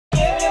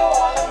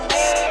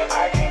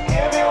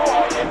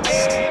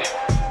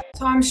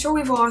I'm sure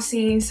we've all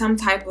seen some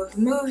type of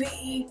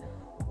movie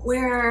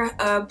where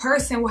a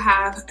person will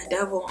have a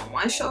devil on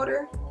one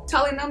shoulder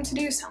telling them to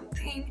do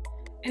something,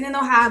 and then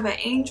they'll have an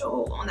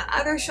angel on the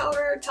other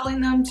shoulder telling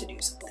them to do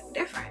something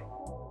different.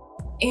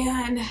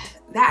 And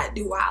that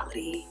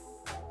duality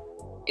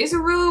is a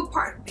real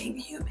part of being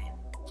human.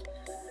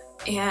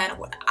 And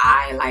what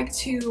I like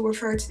to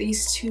refer to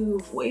these two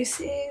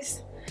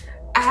voices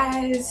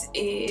as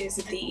is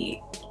the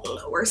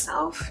lower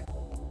self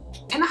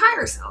and the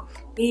higher self.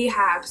 We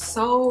have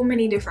so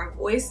many different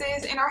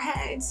voices in our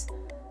heads.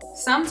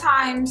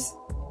 Sometimes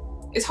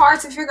it's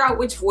hard to figure out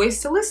which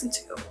voice to listen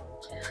to.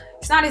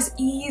 It's not as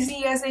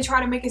easy as they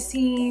try to make it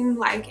seem,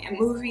 like in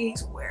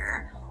movies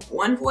where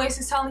one voice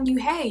is telling you,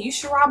 hey, you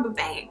should rob a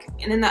bank,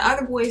 and then the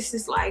other voice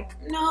is like,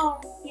 no,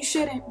 you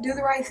shouldn't, do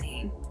the right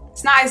thing.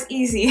 It's not as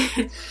easy.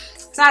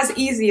 It's not as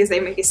easy as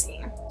they make it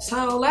seem.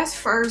 So let's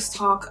first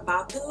talk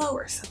about the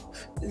lower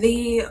self.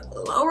 The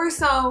lower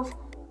self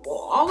will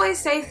always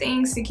say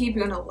things to keep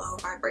you in a low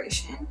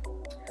vibration.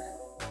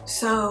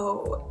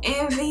 So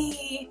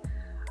envy,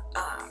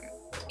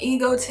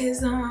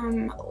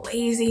 egotism,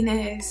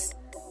 laziness,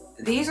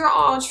 these are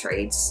all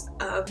traits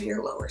of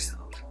your lower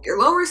self. Your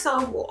lower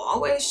self will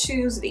always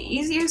choose the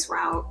easiest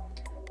route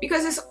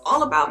because it's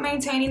all about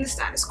maintaining the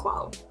status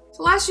quo.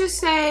 So let's just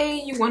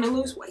say you want to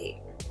lose weight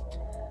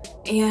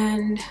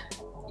and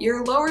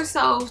your lower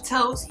self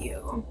tells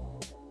you,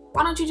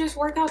 why don't you just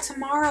work out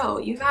tomorrow?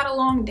 You've had a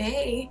long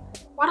day.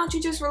 Why don't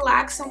you just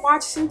relax and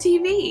watch some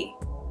TV?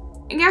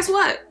 And guess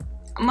what?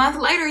 A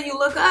month later, you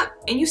look up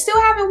and you still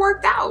haven't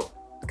worked out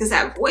because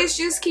that voice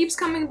just keeps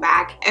coming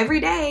back every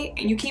day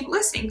and you keep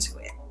listening to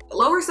it. The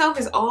lower self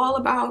is all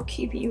about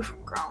keeping you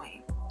from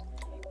growing.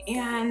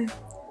 And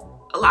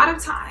a lot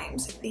of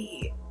times,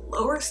 the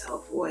lower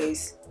self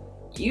voice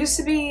used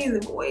to be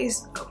the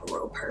voice of a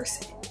real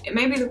person. It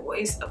may be the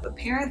voice of a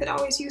parent that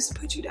always used to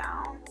put you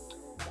down,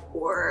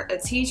 or a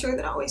teacher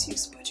that always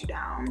used to put you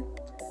down.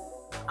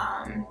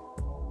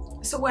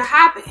 So what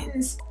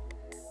happens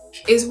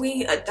is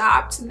we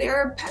adopt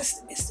their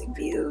pessimistic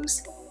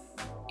views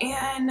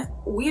and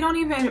we don't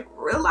even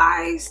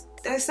realize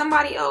that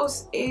somebody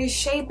else is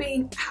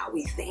shaping how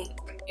we think.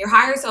 Your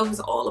higher self is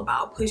all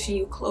about pushing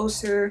you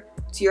closer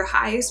to your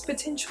highest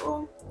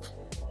potential.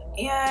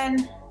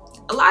 And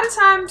a lot of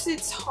times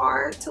it's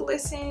hard to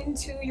listen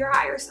to your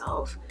higher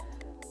self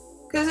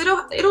because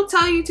it'll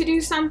tell you to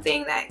do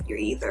something that you're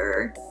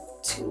either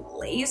too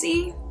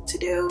lazy to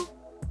do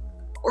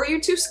or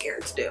you're too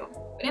scared to do.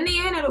 But in the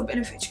end, it'll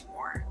benefit you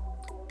more.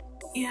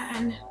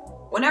 And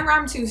whenever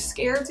I'm too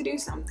scared to do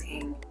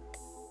something,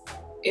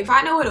 if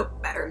I know it'll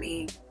better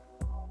me,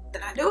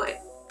 then I do it.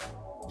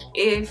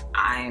 If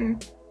I'm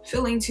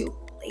feeling too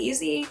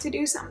lazy to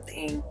do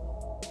something,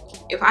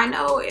 if I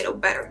know it'll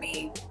better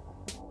me,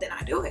 then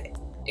I do it.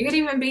 It could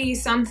even be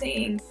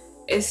something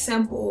as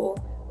simple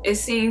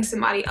as seeing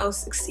somebody else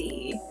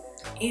succeed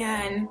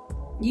and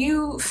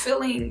you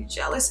feeling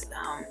jealous of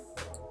them,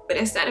 but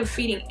instead of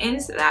feeding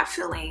into that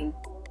feeling,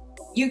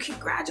 you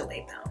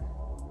congratulate them.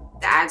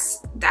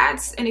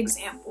 That's an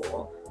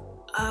example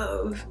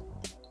of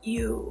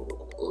you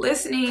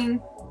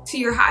listening to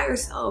your higher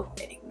self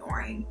and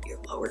ignoring your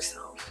lower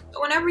self.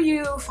 So whenever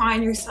you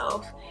find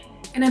yourself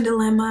in a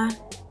dilemma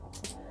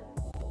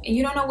and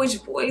you don't know which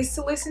voice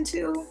to listen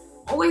to,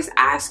 always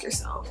ask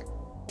yourself,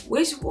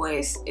 which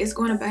voice is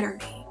going to better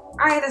me?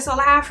 All right, that's all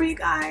I have for you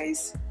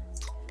guys.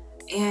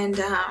 And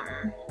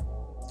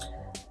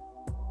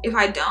if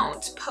I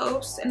don't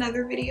post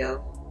another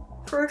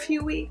video for a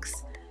few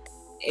weeks,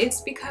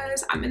 it's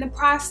because I'm in the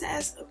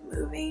process of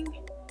moving,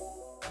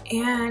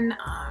 and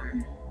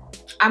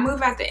I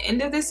move at the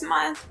end of this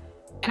month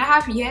and I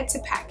have yet to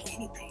pack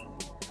anything.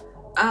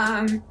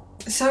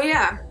 So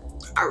yeah,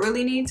 I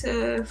really need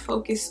to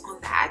focus on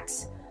that.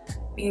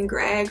 Me and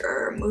Greg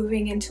are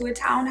moving into a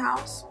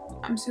townhouse.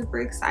 I'm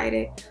super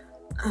excited.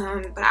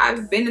 But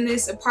I've been in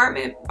this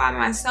apartment by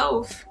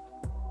myself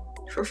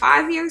for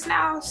 5 years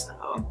now,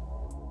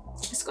 so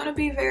it's gonna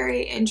be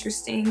very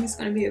interesting. It's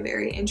gonna be a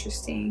very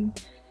interesting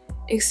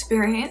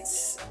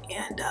experience.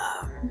 And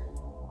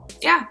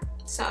yeah,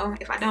 so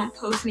if I don't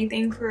post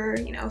anything for,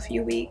 you know, a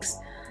few weeks,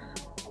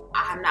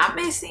 I'm not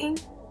missing.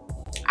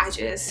 I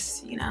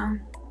just, you know,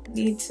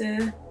 need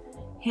to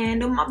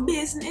handle my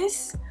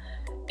business.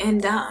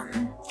 And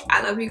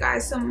I love you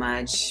guys so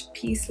much.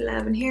 Peace,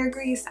 love, and hair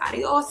grease.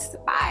 Adios.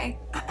 Bye.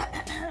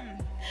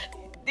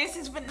 This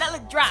is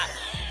Vanilla Drop.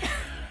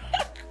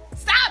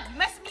 Stop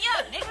messing me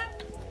up, nigga.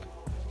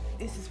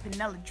 This is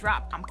Vanilla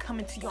Drop. I'm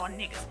coming to y'all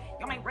niggas.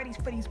 Y'all ain't ready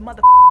for these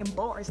motherfucking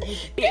bars in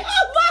this bitch.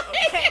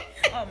 Okay?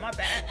 Oh, my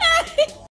bad.